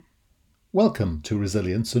Welcome to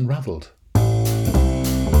Resilience Unravelled.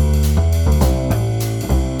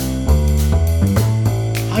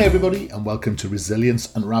 Hi everybody and welcome to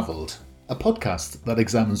Resilience Unravelled, a podcast that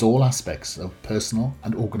examines all aspects of personal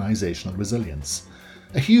and organisational resilience.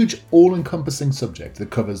 A huge all-encompassing subject that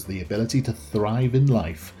covers the ability to thrive in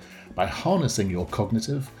life by harnessing your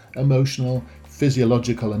cognitive, emotional,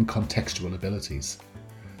 physiological and contextual abilities.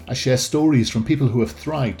 I share stories from people who have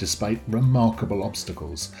thrived despite remarkable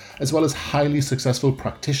obstacles, as well as highly successful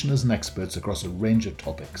practitioners and experts across a range of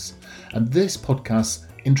topics. And this podcast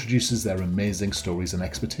introduces their amazing stories and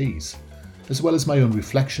expertise, as well as my own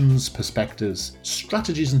reflections, perspectives,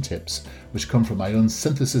 strategies and tips, which come from my own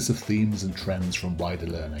synthesis of themes and trends from wider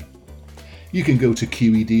learning. You can go to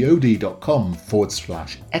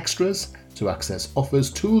qedod.com/extras to access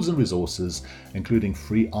offers, tools and resources, including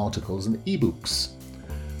free articles and ebooks.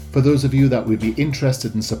 For those of you that would be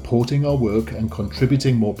interested in supporting our work and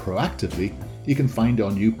contributing more proactively, you can find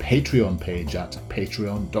our new Patreon page at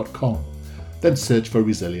patreon.com. Then search for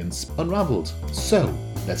Resilience Unravelled. So,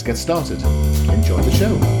 let's get started. Enjoy the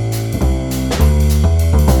show.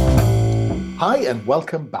 Hi, and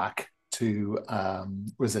welcome back to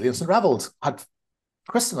Resilience Unravelled.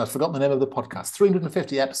 Kristen, I'd forgotten the name of the podcast.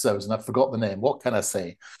 350 episodes and I've forgot the name. What can I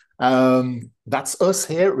say? That's us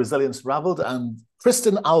here at Resilience Unravelled, and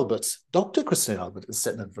Kristen Albert, Dr. Kristen Albert is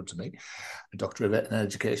sitting in front of me, a doctorate in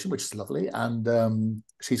education, which is lovely. And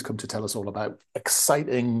she's come to tell us all about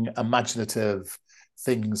exciting, imaginative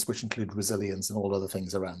things, which include resilience and all other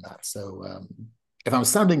things around that. So if I'm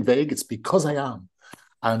sounding vague, it's because I am.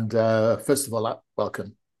 And first of all,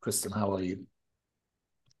 welcome, Kristen. How are you?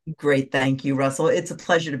 Great. Thank you, Russell. It's a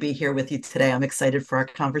pleasure to be here with you today. I'm excited for our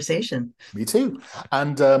conversation. Me too.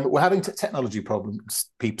 And we're having technology problems,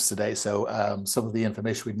 peeps, today. So some of the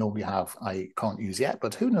information we normally have, I can't use yet,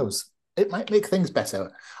 but who knows? It might make things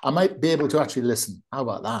better. I might be able to actually listen. How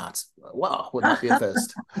about that? Wow, wouldn't that be a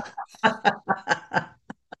first?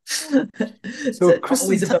 So,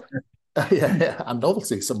 Kristen, yeah, and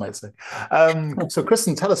novelty, some might say. So,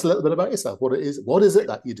 Kristen, tell us a little bit about yourself. What is it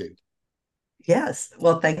that you do? Yes.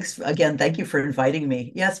 Well, thanks again. Thank you for inviting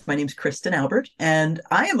me. Yes, my name's Kristen Albert, and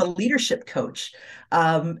I am a leadership coach.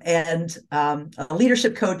 A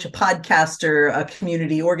leadership coach, a podcaster, a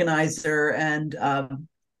community organizer, and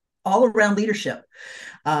all around leadership.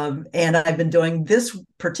 And I've been doing this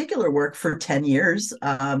particular work for 10 years.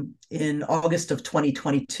 In August of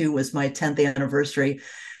 2022 was my 10th anniversary.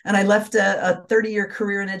 And I left a 30-year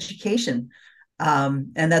career in education.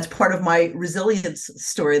 And that's part of my resilience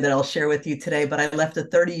story that I'll share with you today. But I left a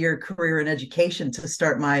 30-year career in education to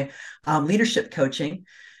start my leadership coaching.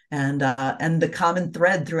 And the common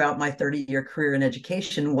thread throughout my 30-year career in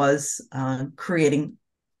education was creating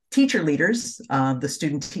teacher leaders,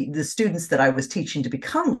 the students that I was teaching to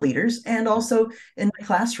become leaders, and also in my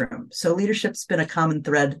classroom. So leadership's been a common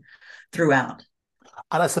thread throughout.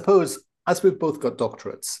 And I suppose, as we've both got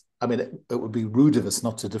doctorates, I mean, it would be rude of us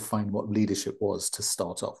not to define what leadership was to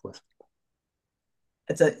start off with.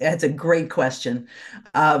 It's a great question.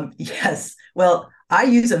 Yes. Well, I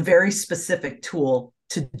use a very specific tool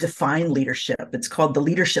to define leadership. It's called the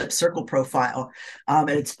Leadership Circle Profile,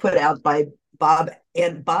 and it's put out by Bob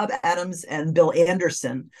Adams and Bill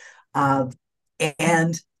Anderson,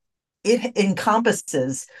 and it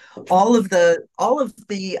encompasses all of the all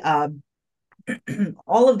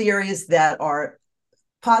of the areas that are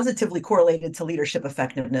positively correlated to leadership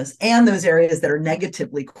effectiveness and those areas that are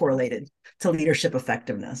negatively correlated to leadership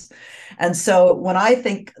effectiveness. And so when I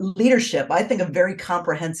think leadership, I think a very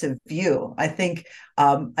comprehensive view. I think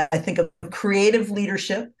of creative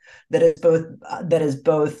leadership that is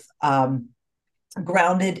both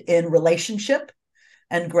grounded in relationship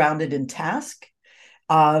and grounded in task.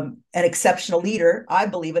 An exceptional leader, I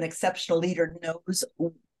believe an exceptional leader knows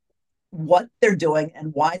what they're doing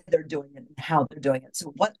and why they're doing it and how they're doing it.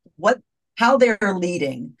 So how they're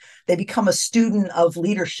leading, they become a student of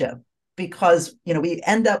leadership because,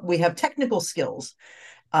 we have technical skills,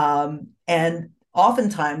 and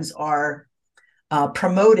oftentimes are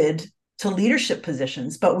promoted to leadership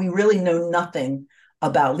positions, but we really know nothing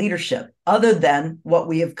about leadership other than what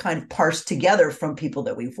we have kind of parsed together from people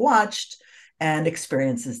that we've watched and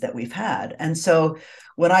experiences that we've had. And so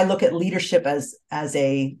when I look at leadership as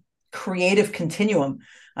a creative continuum,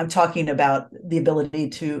 I'm talking about the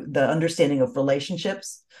understanding of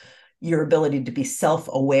relationships, your ability to be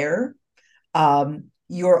self-aware,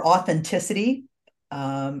 your authenticity,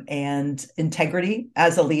 and integrity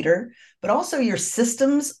as a leader, but also your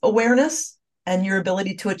systems awareness and your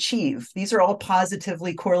ability to achieve. These are all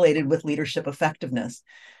positively correlated with leadership effectiveness.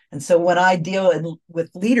 And so when I deal with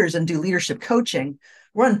leaders and do leadership coaching,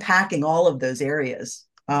 we're unpacking all of those areas,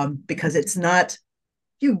 because it's not,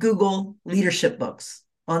 you Google leadership books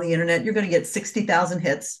on the internet, you're going to get 60,000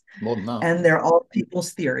 hits, More than that. and they're all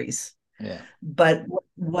people's theories. Yeah. But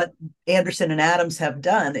what Anderson and Adams have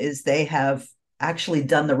done is they have actually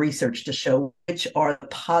done the research to show which are the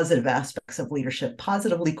positive aspects of leadership,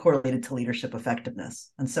 positively correlated to leadership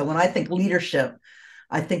effectiveness. And so when I think leadership,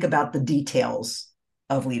 I think about the details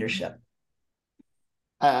of leadership.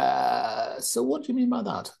 So what do you mean by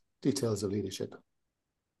that? Details of leadership?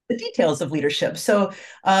 The details of leadership. So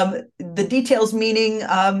the details meaning,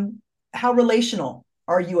 how relational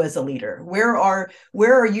are you as a leader? Where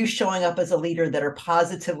are you showing up as a leader that are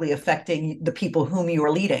positively affecting the people whom you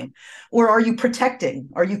are leading? Or are you protecting?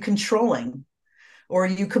 Are you controlling? Or are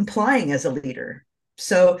you complying as a leader?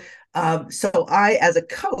 So I, as a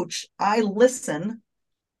coach, I listen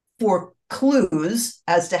for clues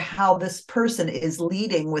as to how this person is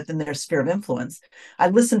leading within their sphere of influence. I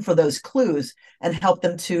listen for those clues and help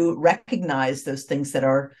them to recognize those things that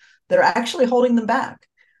are actually holding them back.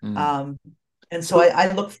 And so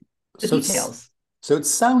I look for the details. So it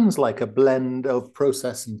sounds like a blend of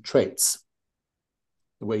process and traits,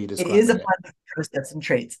 the way you describe it. It is a blend of process and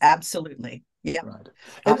traits. Absolutely. Yeah. Right.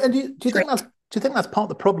 And do you think that's part of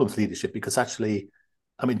the problem with leadership? Because actually,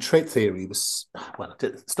 I mean, trait theory was, well,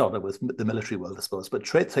 it started with the military world, I suppose, but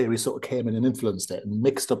trait theory sort of came in and influenced it and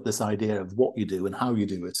mixed up this idea of what you do and how you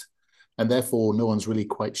do it. And therefore, no one's really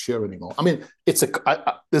quite sure anymore. I mean,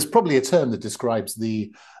 there's probably a term that describes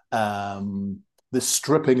the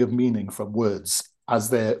stripping of meaning from words as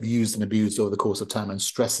they're used and abused over the course of time. And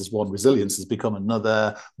stress is one, resilience has become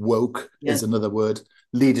another, woke is another word,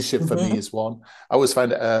 leadership for me is one. I always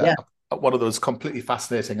find it one of those completely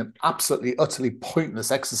fascinating and absolutely, utterly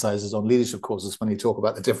pointless exercises on leadership courses when you talk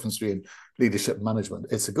about the difference between leadership management.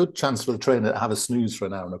 It's a good chance for the trainer to have a snooze for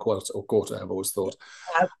an hour and a quarter, I've always thought.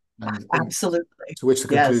 Absolutely. To which the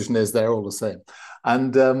conclusion is they're all the same.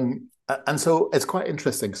 And so it's quite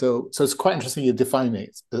interesting. So it's quite interesting you define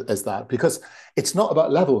it as that, because it's not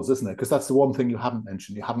about levels, isn't it? Because that's the one thing you haven't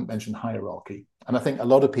mentioned. You haven't mentioned hierarchy. And I think a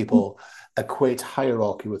lot of people equate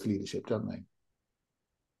hierarchy with leadership, don't they?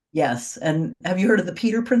 Yes. And have you heard of the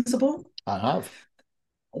Peter Principle? I have.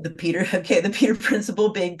 The Peter Principle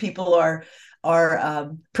being people are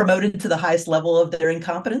promoted to the highest level of their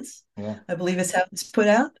incompetence. Yeah. I believe is how it's put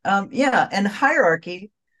out. And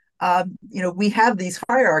hierarchy. We have these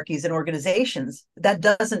hierarchies in organizations. That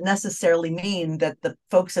doesn't necessarily mean that the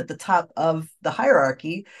folks at the top of the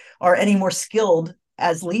hierarchy are any more skilled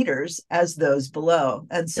as leaders as those below.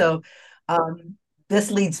 And so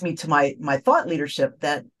this leads me to my thought leadership,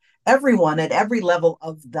 that everyone at every level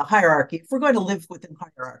of the hierarchy, if we're going to live within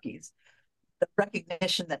hierarchies, the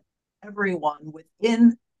recognition that everyone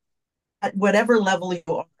within, at whatever level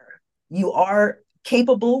you are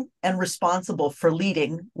capable and responsible for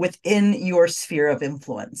leading within your sphere of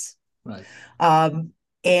influence. Right.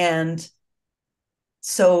 And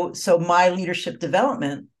so my leadership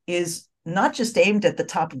development is not just aimed at the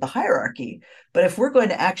top of the hierarchy, but if we're going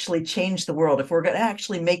to actually change the world, if we're going to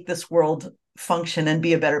actually make this world function and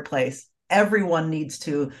be a better place, everyone needs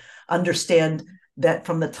to understand that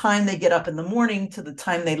from the time they get up in the morning to the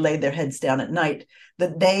time they lay their heads down at night,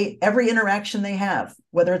 that every interaction they have,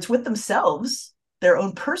 whether it's with themselves, their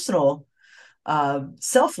own personal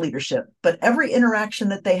self-leadership, but every interaction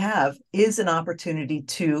that they have is an opportunity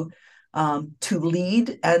to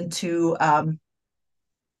lead and to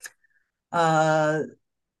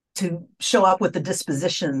show up with the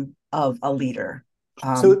disposition of a leader.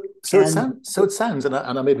 It sounds, and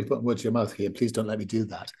I may be putting words in your mouth here, please don't let me do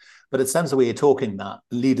that, but it sounds the way you're talking that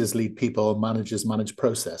leaders lead people, managers manage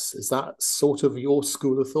process. Is that sort of your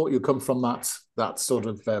school of thought? You come from that sort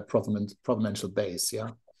of provenential base,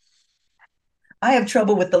 yeah? I have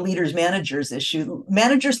trouble with the leaders managers issue.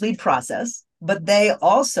 Managers lead process, but they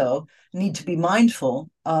also need to be mindful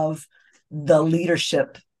of the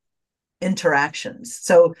leadership interactions.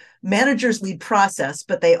 So managers lead process,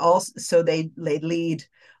 but they lead,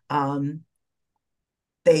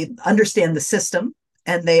 they understand the system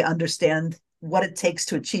and they understand what it takes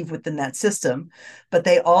to achieve within that system, but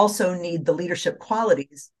they also need the leadership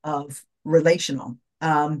qualities of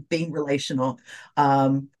being relational,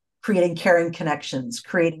 creating caring connections,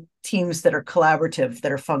 creating teams that are collaborative,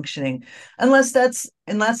 that are functioning. Unless the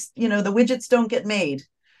widgets don't get made.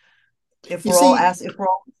 If we're all asking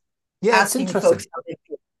folks how they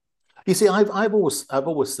feel. You see, I've always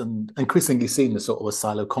increasingly seen the sort of a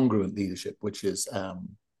silo congruent leadership, which is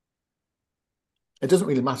it doesn't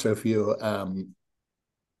really matter if you're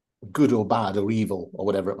good or bad or evil or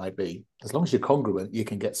whatever it might be. As long as you're congruent, you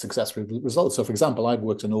can get successful results. So, for example, I've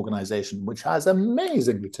worked in an organization which has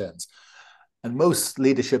amazing returns. And most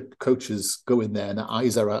leadership coaches go in there and their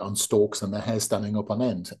eyes are out on stalks and their hair standing up on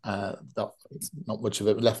end. It's not much of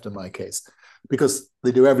it left in my case because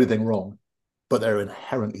they do everything wrong, but they're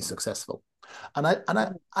inherently successful. And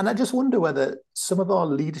I just wonder whether some of our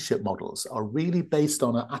leadership models are really based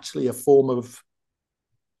on actually a form of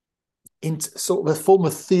sort of a form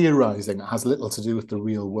of theorizing that has little to do with the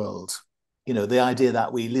real world. You know, the idea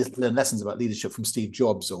that we learn lessons about leadership from Steve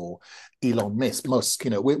Jobs or Elon Musk. You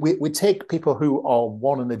know, we take people who are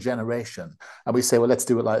one in a generation and we say, well, let's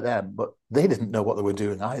do it like them. But they didn't know what they were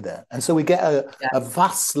doing either. And so we get a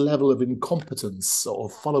vast level of incompetence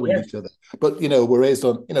sort of following each other. But, you know, we're raised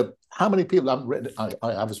on, you know, how many people haven't written,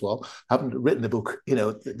 I have as well, haven't written a book, you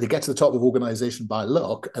know, they get to the top of organization by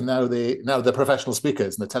luck and now they're professional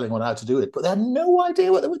speakers and they're telling one how to do it, but they had no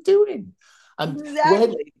idea what they were doing. And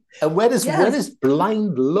exactly. where does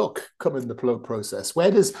blind luck come in the process?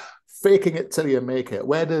 Where does faking it till you make it?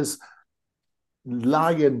 Where does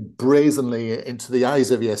lying brazenly into the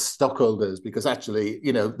eyes of your stockholders because actually,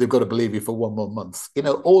 you know, they've got to believe you for one more month? You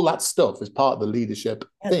know, all that stuff is part of the leadership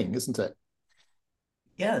thing, isn't it?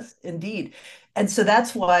 Yes, indeed. And so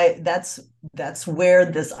that's why that's where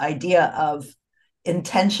this idea of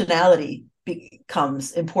intentionality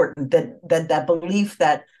becomes important. That belief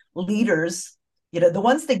that leaders, you know, the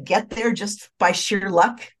ones that get there just by sheer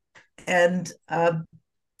luck. And I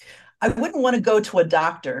wouldn't want to go to a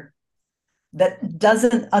doctor that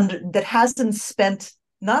hasn't spent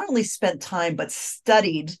not only spent time but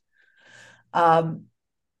studied the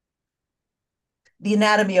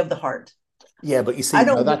anatomy of the heart. Yeah, but you see,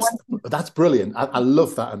 now that's brilliant. I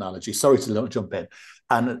love that analogy. Sorry to jump in.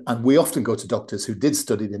 And we often go to doctors who did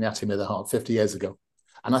study the anatomy of the heart 50 years ago.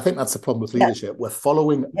 And I think that's the problem with leadership. We're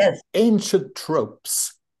following ancient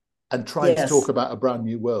tropes and trying to talk about a brand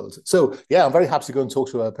new world. So, yeah, I'm very happy to go and talk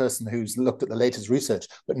to a person who's looked at the latest research.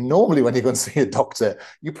 But normally when you go and see a doctor,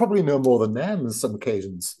 you probably know more than them on some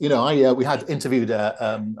occasions. You know, we had interviewed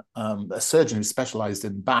a surgeon who specialized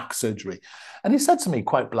in back surgery. And he said to me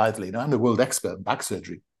quite blithely, you know, I'm the world expert in back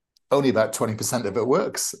surgery. Only about 20% of it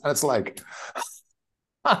works. And it's like,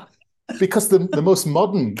 because the most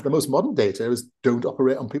modern data is don't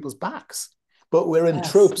operate on people's backs. But we're in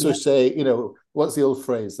tropes which say, you know, what's the old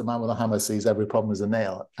phrase? The man with a hammer sees every problem as a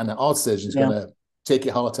nail. And an art surgeon's going to take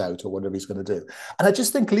your heart out or whatever he's going to do. And I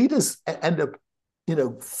just think leaders end up, you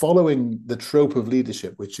know, following the trope of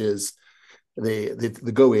leadership, which is they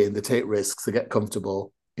go in, they take risks, they get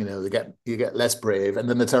comfortable, you know, you get less brave, and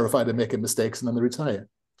then they're terrified of making mistakes and then they retire.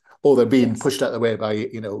 Or they're being pushed out of the way by,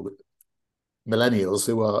 you know, millennials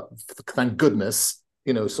who are, thank goodness,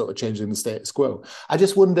 you know, sort of changing the status quo. I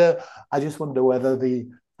just wonder whether the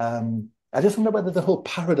whole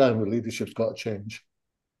paradigm of leadership's got to change.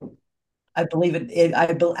 I believe it.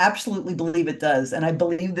 I absolutely believe it does, and I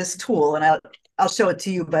believe this tool. And I'll show it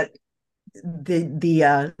to you, but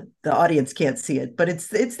the audience can't see it. But it's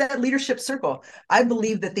that leadership circle. I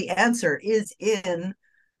believe that the answer is in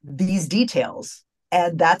these details,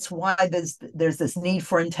 and that's why there's this need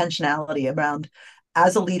for intentionality around,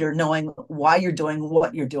 as a leader, knowing why you're doing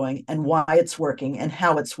what you're doing and why it's working and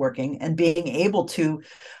how it's working, and being able to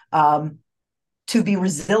be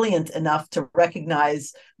resilient enough to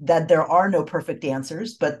recognize that there are no perfect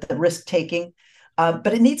answers, but the risk taking.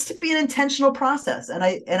 But it needs to be an intentional process,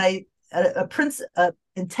 and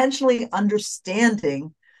intentionally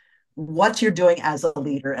understanding what you're doing as a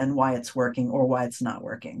leader and why it's working or why it's not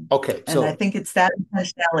working. Okay. And I think it's that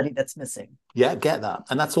intentionality that's missing. Yeah, get that.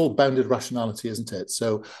 And that's all bounded rationality, isn't it?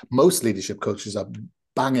 So most leadership coaches are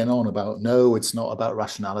banging on about, no, it's not about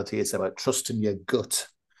rationality. It's about trusting your gut,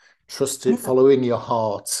 following your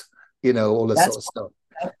heart, you know, all this sort of stuff.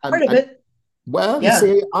 Part of it. Well, you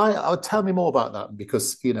see, I'll tell me more about that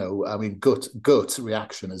because, you know, I mean, gut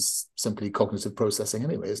reaction is simply cognitive processing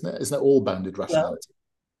anyway, isn't it? Isn't it all bounded rationality?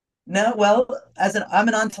 No, I'm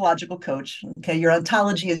an ontological coach. Okay, your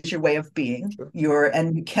ontology is your way of being. Sure.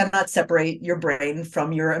 And you cannot separate your brain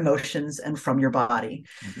from your emotions and from your body.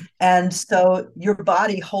 Mm-hmm. And so your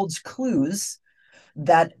body holds clues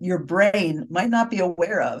that your brain might not be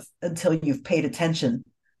aware of until you've paid attention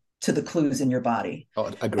to the clues in your body.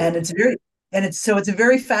 Oh, I agree. And it's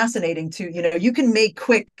very fascinating to, you know, you can make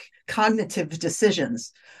quick cognitive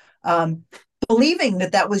decisions, believing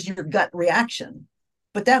that was your gut reaction.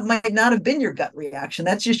 But that might not have been your gut reaction.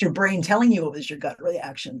 That's just your brain telling you it was your gut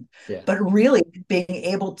reaction. Yeah. But really being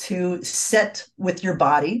able to sit with your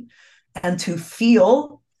body and to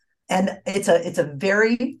feel, and it's a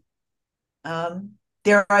very,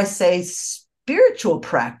 dare I say, spiritual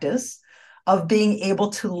practice of being able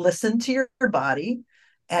to listen to your body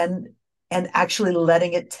and actually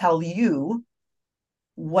letting it tell you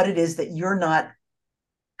what it is that you're not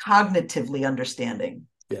cognitively understanding.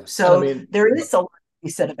 Yes. And I So mean, there is a lot to be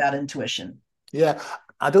said about intuition. yeah,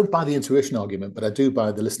 I don't buy the intuition argument, but I do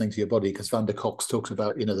buy the listening to your body because Van der Kolk talks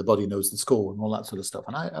about, the body knows the score and all that sort of stuff.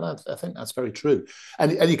 And I think that's very true.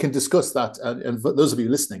 And you can discuss that. And for those of you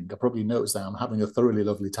listening, I probably noticed that I'm having a thoroughly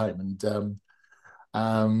lovely time.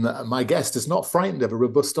 And my guest is not frightened of a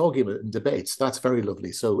robust argument and debate. That's very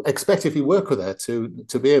lovely. So expect if you work with her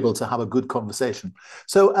to be able to have a good conversation.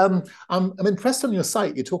 So I'm impressed on your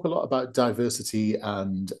site. You talk a lot about diversity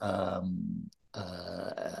and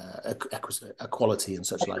equality and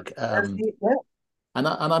such like. And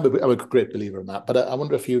I'm a great believer in that. But I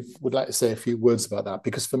wonder if you would like to say a few words about that,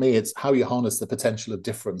 because for me, it's how you harness the potential of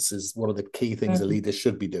difference is one of the key things a leader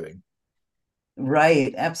should be doing.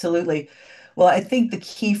 Right, absolutely. Well, I think the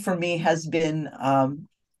key for me has been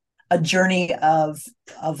a journey of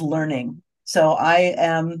learning. So I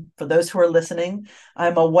am, for those who are listening,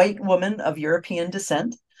 I'm a white woman of European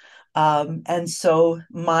descent. And so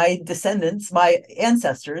my descendants, my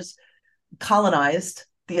ancestors, colonized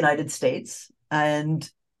the United States, and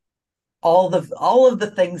all of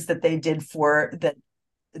the things that they did for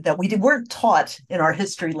that weren't taught in our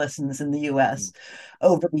history lessons in the US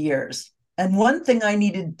over the years. And one thing I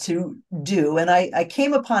needed to do, and I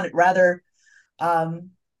came upon it rather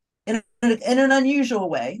in an unusual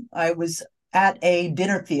way. I was at a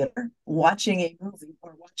dinner theater watching a movie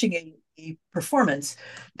or watching a performance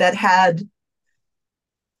that had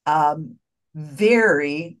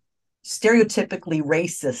very stereotypically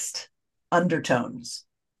racist undertones,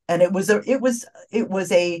 and it was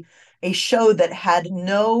a show that had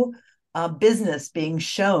no business being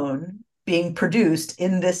produced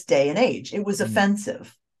in this day and age. It was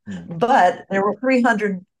offensive, but there were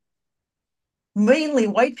 300 mainly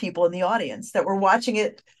white people in the audience that were watching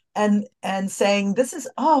it and saying, "This is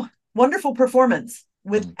wonderful performance,"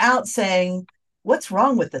 without saying, "What's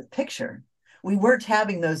wrong with the picture?" We weren't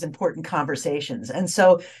having those important conversations. And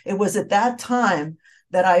so it was at that time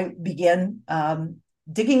that I began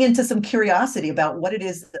digging into some curiosity about what it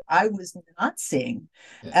is that I was not seeing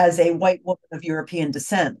as a white woman of European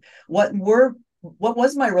descent. What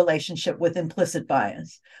was my relationship with implicit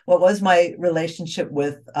bias? What was my relationship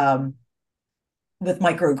with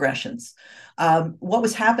microaggressions? What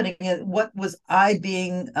was happening? What was I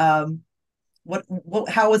being?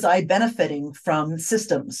 How was I benefiting from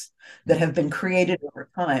systems that have been created over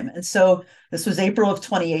time? And so this was April of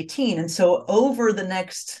 2018. And so over the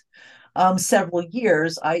next several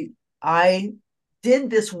years, I did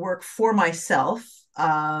this work for myself,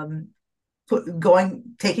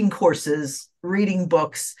 taking courses, reading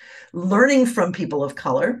books, learning from people of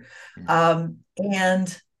color,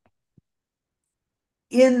 and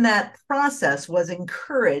in that process was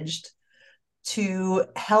encouraged to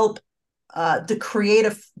help to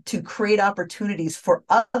create opportunities for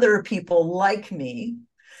other people like me,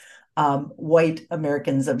 white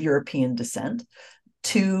Americans of European descent,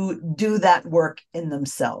 to do that work in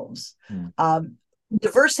themselves.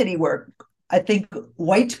 Diversity work. I think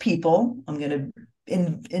white people, I'm going to,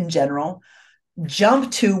 in general,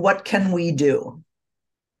 jump to what can we do?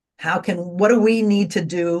 What do we need to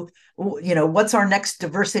do? What's our next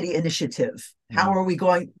diversity initiative? How are we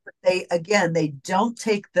going? They don't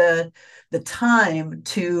take the time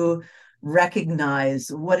to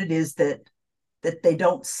recognize what it is that they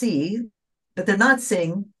don't see, that they're not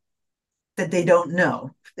seeing, that they don't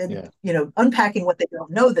know. And, unpacking what they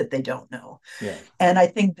don't know that they don't know. Yeah. And I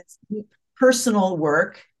think this personal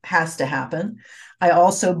work has to happen. I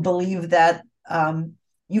also believe that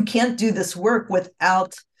you can't do this work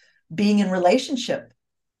without being in relationship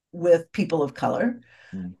with people of color.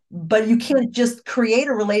 But you can't just create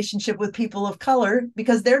a relationship with people of color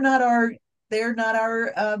because they're not our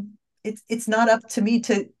it's not up to me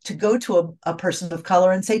to go to a person of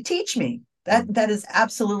color and say, teach me. That is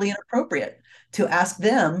absolutely inappropriate, to ask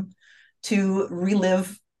them to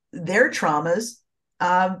relive their traumas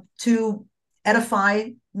to edify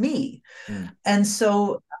me. And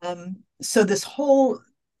so this whole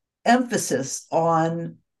emphasis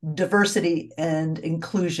on diversity and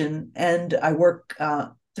inclusion, and I work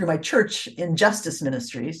through my church in justice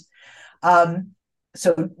ministries,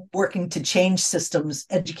 so working to change systems,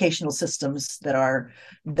 educational systems that are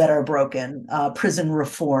broken, prison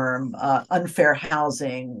reform, unfair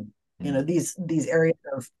housing, these areas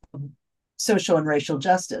of social and racial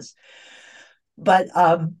justice. But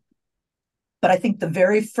I think the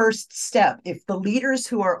very first step, if the leaders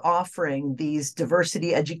who are offering these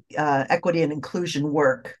diversity, equity, and inclusion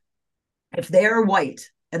work if they are white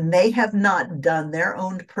and they have not done their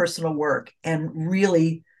own personal work and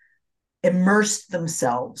really immersed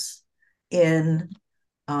themselves in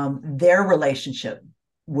their relationship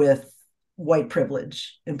with white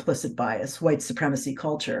privilege, implicit bias, white supremacy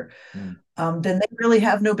culture, Mm. then they really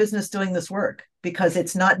have no business doing this work, because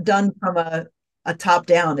it's not done from a top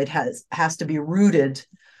down. It has to be rooted,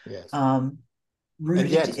 Yes. um, And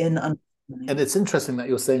rooted yet, in and understanding. it's interesting that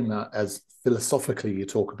you're saying that as philosophically you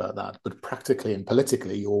talk about that, but practically and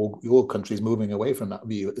politically, your country's moving away from that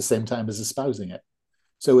view at the same time as espousing it.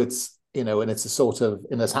 So it's, and it's a sort of,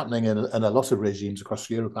 and it's happening in a lot of regimes across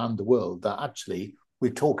Europe and the world, that actually we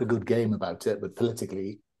talk a good game about it, but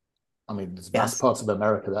politically, I mean, there's vast Yes, parts of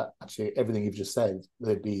America that actually everything you've just said,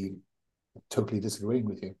 they'd be totally disagreeing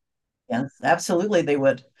with you. yes, absolutely, they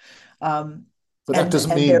would. Um, But that and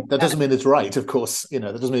doesn't and their mean it's right, of course. That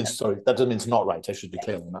doesn't mean sorry, that doesn't mean it's not right. I should be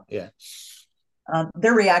clear on that. Yeah.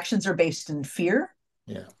 their reactions are based in fear.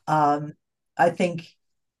 Yeah. Um, I think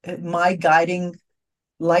my guiding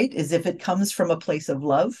light is if it comes from a place of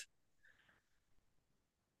love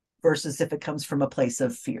versus if it comes from a place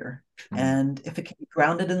of fear. Mm. And if it can be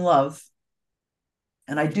grounded in love,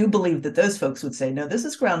 and I do believe that those folks would say, no, this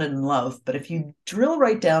is grounded in love. But if you drill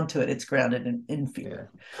right down to it, it's grounded in Yeah,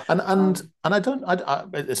 fear. and Um, and I don't.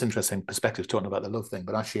 It's interesting perspective talking about the love thing,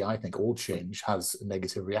 but actually, I think all change has a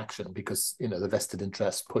negative reaction because the vested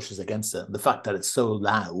interest pushes against it. And the fact that it's so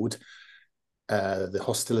loud, the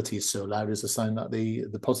hostility is so loud, is a sign that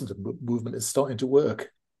the positive movement is starting to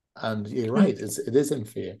work. And you're right, it is in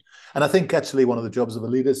fear. And I think actually one of the jobs of a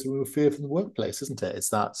leader is to remove fear from the workplace, isn't it? It's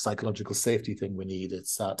that psychological safety thing we need.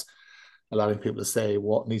 It's that allowing people to say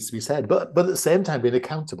what needs to be said, but at the same time being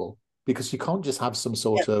accountable, because you can't just have some yeah.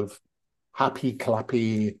 sort of happy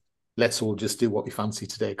clappy, let's all just do what we fancy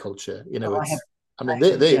today culture. Oh, It's, I I mean,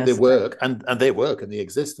 have, they yes. work, and they work and they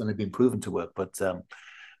exist and they've been proven to work, but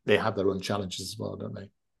they have their own challenges as well, don't they?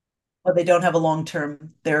 Well, they don't have a long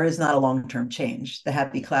term. There is not a long term change. The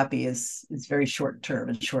happy clappy is very short term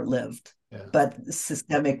and short lived. Yeah, But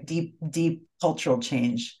systemic, deep cultural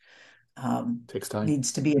change takes time.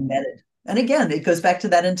 needs to be embedded. And again, it goes back to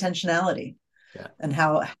that intentionality Yeah, and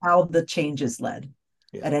how the change is led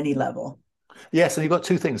yeah, at any level. yeah. So you've got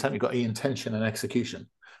two things, haven't you? You've got the intention and execution.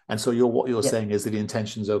 And so what you're Yeah. saying is that the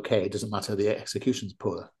intention's okay. It doesn't matter the execution's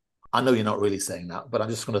poor. I know you're not really saying that, but I'm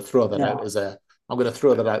just going to throw that out No. as a I'm going to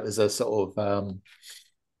throw that out as a sort of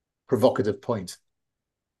provocative point.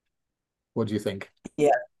 What do you think? Yeah.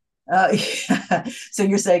 Yeah. So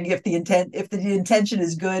you're saying if the intention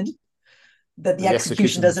is good, that the The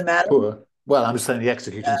execution execution's doesn't matter? poor. Well, I'm just saying the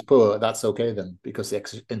execution's poor. That's okay then, because the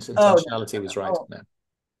Oh, intentionality was right. no. No.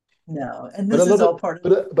 No. And But a this is lot of all part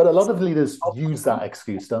of but a lot of leaders all use that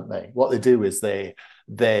excuse, don't they? What they do is they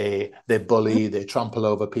bully, they trample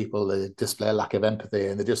over people, they display a lack of empathy,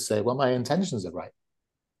 and they just say, "Well, my intentions are right."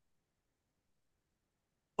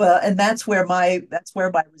 well, and that's where my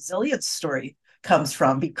resilience story comes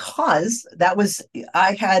from, because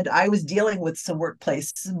I was dealing with some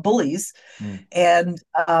workplace bullies, Mm.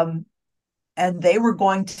 and they were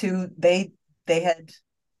going to they had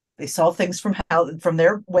they saw things from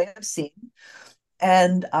their way of seeing,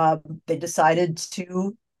 and they decided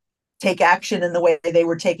to take action in the way they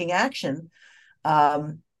were taking action,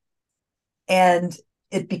 um, and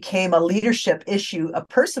it became a leadership issue, a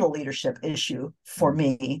personal leadership issue for Mm.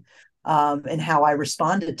 me, and how I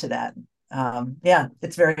responded to that. Yeah,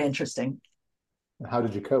 it's very interesting. How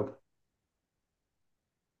did you cope?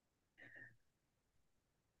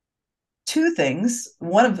 Two things.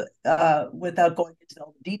 One of without going into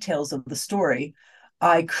all the details of the story,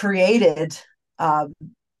 I created um,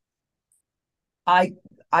 I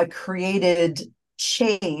I created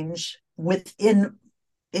change within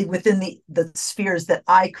the spheres that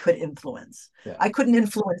I could influence. Yeah, I couldn't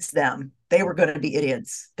influence them. They yeah, were going to be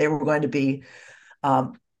idiots. They were going to be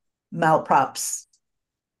um, malprops,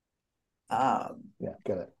 um, yeah.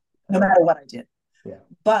 Get it. no matter what I did. Yeah,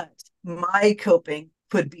 But my coping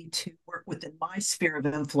could be to work within my sphere of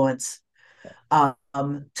influence, yeah,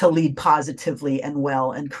 to lead positively and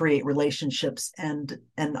well and create relationships and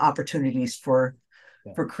opportunities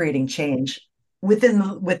yeah. for creating change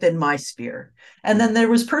within my sphere. And Mm.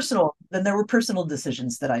 then there were personal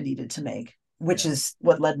decisions that I needed to make, which Yeah, is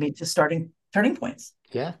what led me to starting Turning Points.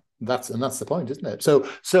 yeah. That's the point, isn't it? So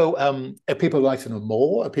if people would like to know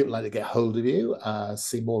more, if people like to get hold of you,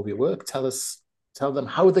 see more of your work, tell them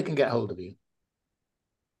how they can get hold of you.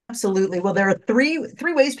 Absolutely. Well, there are three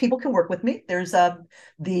ways people can work with me. There's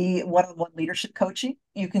the one-on-one leadership coaching.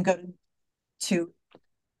 You can go to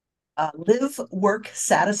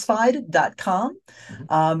liveworksatisfied.com.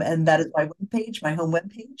 And that is my webpage, my home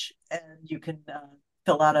webpage. And you can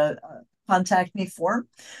fill out a contact me form.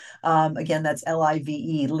 Again, that's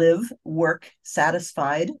LIVE,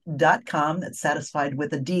 liveworksatisfied.com. That's satisfied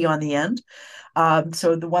with a D on the end.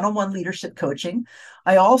 So the one-on-one leadership coaching.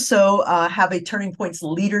 I also have a Turning Points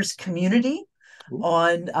Leaders community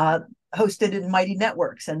on hosted in Mighty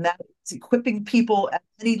Networks, and that is equipping people at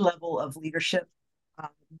any level of leadership.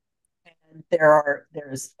 And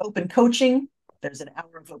there's open coaching. There's an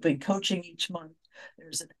hour of open coaching each month.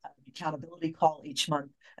 There's an accountability call each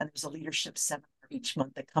month, and there's a leadership seminar each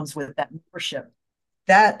month that comes with that membership.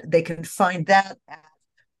 That they can find that at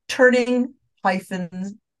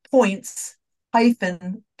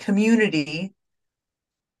turning-points-community.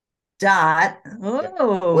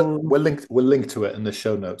 We'll link to it in the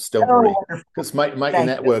show notes. Don't worry, because Mighty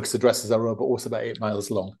Networks addresses are also about 8 miles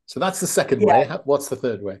long. So that's the second way. What's the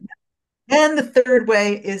third way? And the third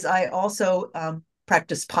way is I also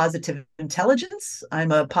practice positive intelligence.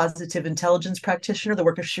 I'm a positive intelligence practitioner, the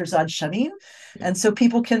work of Shirzad Shamin. And so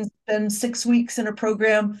people can spend 6 weeks in a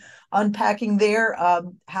program unpacking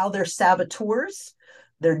how they're saboteurs.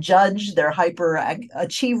 They're judge, they're hyper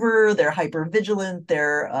achiever, they're hyper vigilant,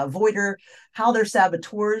 they're avoider, how their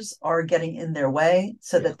saboteurs are getting in their way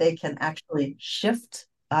so that they can actually shift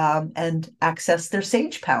and access their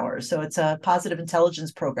sage power. So it's a positive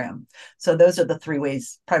intelligence program. So those are the 3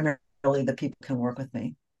 ways primarily that people can work with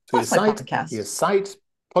me. So your site,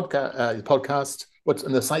 podcast, what's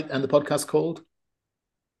in the site and the podcast called?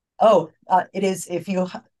 It is, if you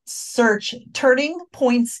search Turning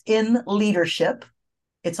Points in Leadership,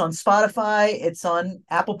 it's on Spotify, it's on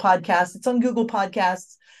Apple Podcasts, it's on Google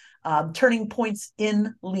Podcasts, Turning Points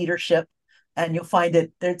in Leadership, and you'll find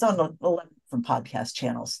it. It's on 11 different podcast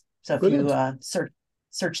channels. So if you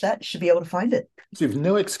search that, you should be able to find it. So you've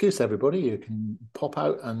no excuse, everybody. You can pop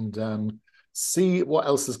out and see what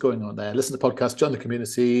else is going on there. Listen to podcasts, join the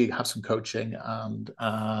community, have some coaching, and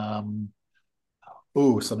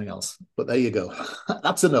something else. But there you go.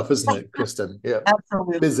 That's enough, isn't it, Kristen? Yeah,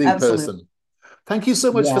 absolutely. Busy person. Thank you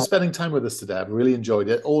so much for spending time with us today. I've really enjoyed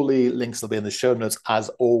it. All the links will be in the show notes as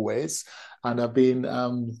always. And I've been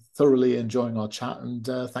thoroughly enjoying our chat. And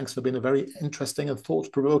thanks for being a very interesting and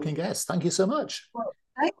thought-provoking guest. Thank you so much. Well,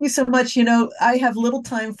 thank you so much. I have little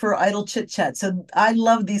time for idle chit-chat. So I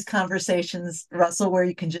love these conversations, Russell, where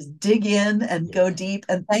you can just dig in and go deep.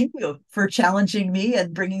 And thank you for challenging me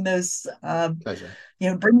and bringing those, pleasure.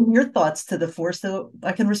 Bringing your thoughts to the fore so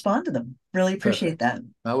I can respond to them. Really appreciate that.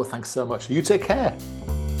 Oh, well, thanks so much. You take care.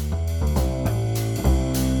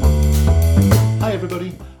 Hi,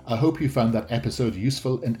 everybody. I hope you found that episode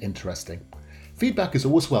useful and interesting. Feedback is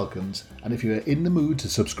always welcomed, and if you are in the mood to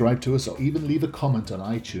subscribe to us or even leave a comment on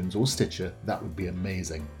iTunes or Stitcher, that would be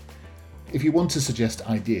amazing. If you want to suggest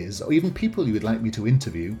ideas or even people you would like me to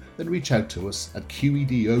interview, then reach out to us at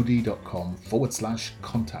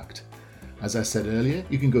qedod.com/contact. As I said earlier,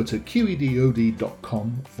 you can go to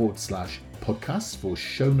qedod.com/podcasts for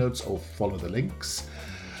show notes or follow the links.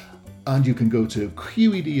 And you can go to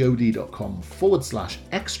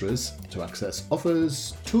qedod.com/extras to access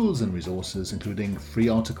offers, tools and resources, including free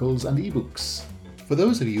articles and ebooks. For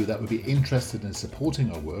those of you that would be interested in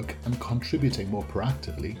supporting our work and contributing more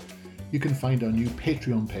proactively, you can find our new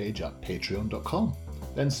Patreon page at patreon.com.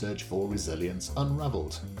 Then search for Resilience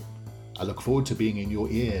Unraveled. I look forward to being in your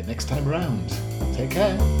ear next time around. Take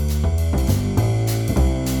care.